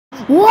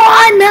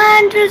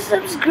100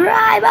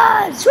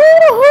 subscribers!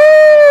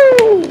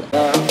 Woohoo!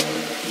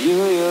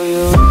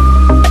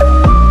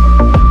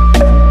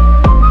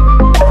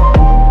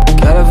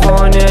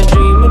 California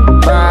dreaming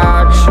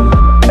about you.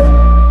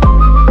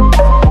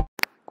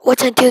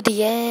 Watch until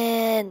the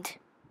end.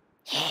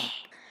 Yeah.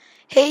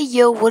 Hey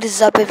yo, what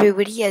is up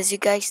everybody? As you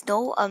guys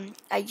know,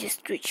 I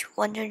just reached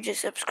 100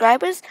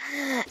 subscribers,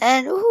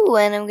 and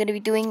I'm gonna be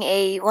doing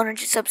a 100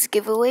 subs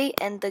giveaway,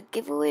 and the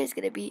giveaway is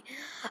gonna be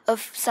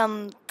of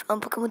some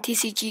Pokemon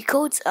TCG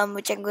codes,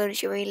 which I'm gonna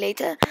show you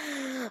later.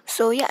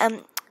 So yeah,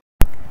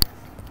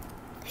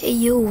 hey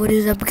yo, what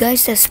is up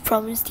guys? As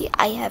promised,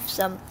 I have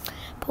some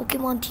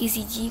Pokemon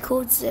TCG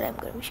codes that I'm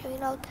gonna be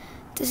showing out.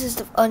 This is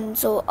the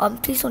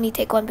please only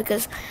take one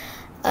because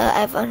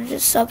I have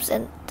 100 subs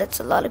and that's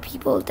a lot of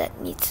people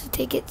that needs to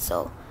take it.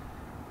 So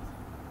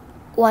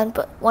one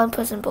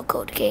person per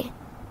code, okay?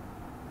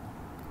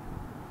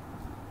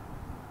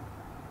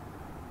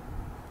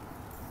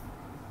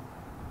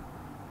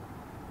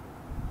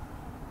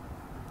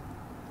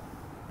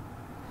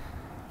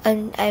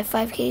 And I have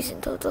 5Ks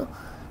in total.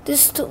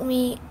 This took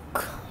me.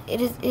 It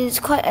is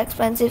quite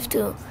expensive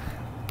to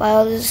buy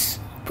all this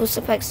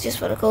booster packs just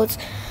for the codes.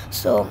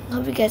 So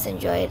hope you guys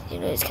enjoy it. You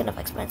know, it's kind of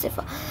expensive.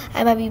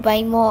 I might be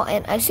buying more,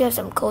 and I still have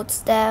some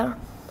codes there.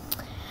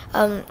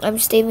 I'm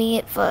saving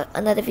it for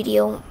another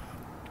video,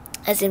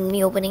 as in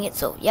me opening it.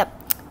 So yep,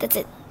 that's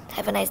it.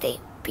 Have a nice day.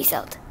 Peace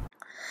out.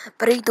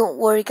 But hey, don't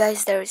worry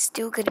guys, there is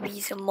still gonna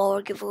be some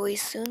more giveaways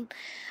soon.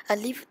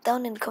 Leave it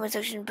down in the comment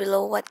section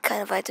below what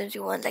kind of items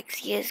you want, like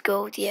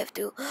CSGO,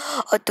 TF2,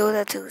 or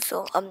Dota 2.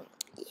 So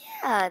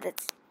yeah,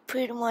 that's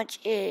pretty much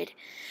it.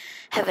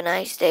 Have a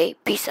nice day.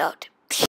 Peace out.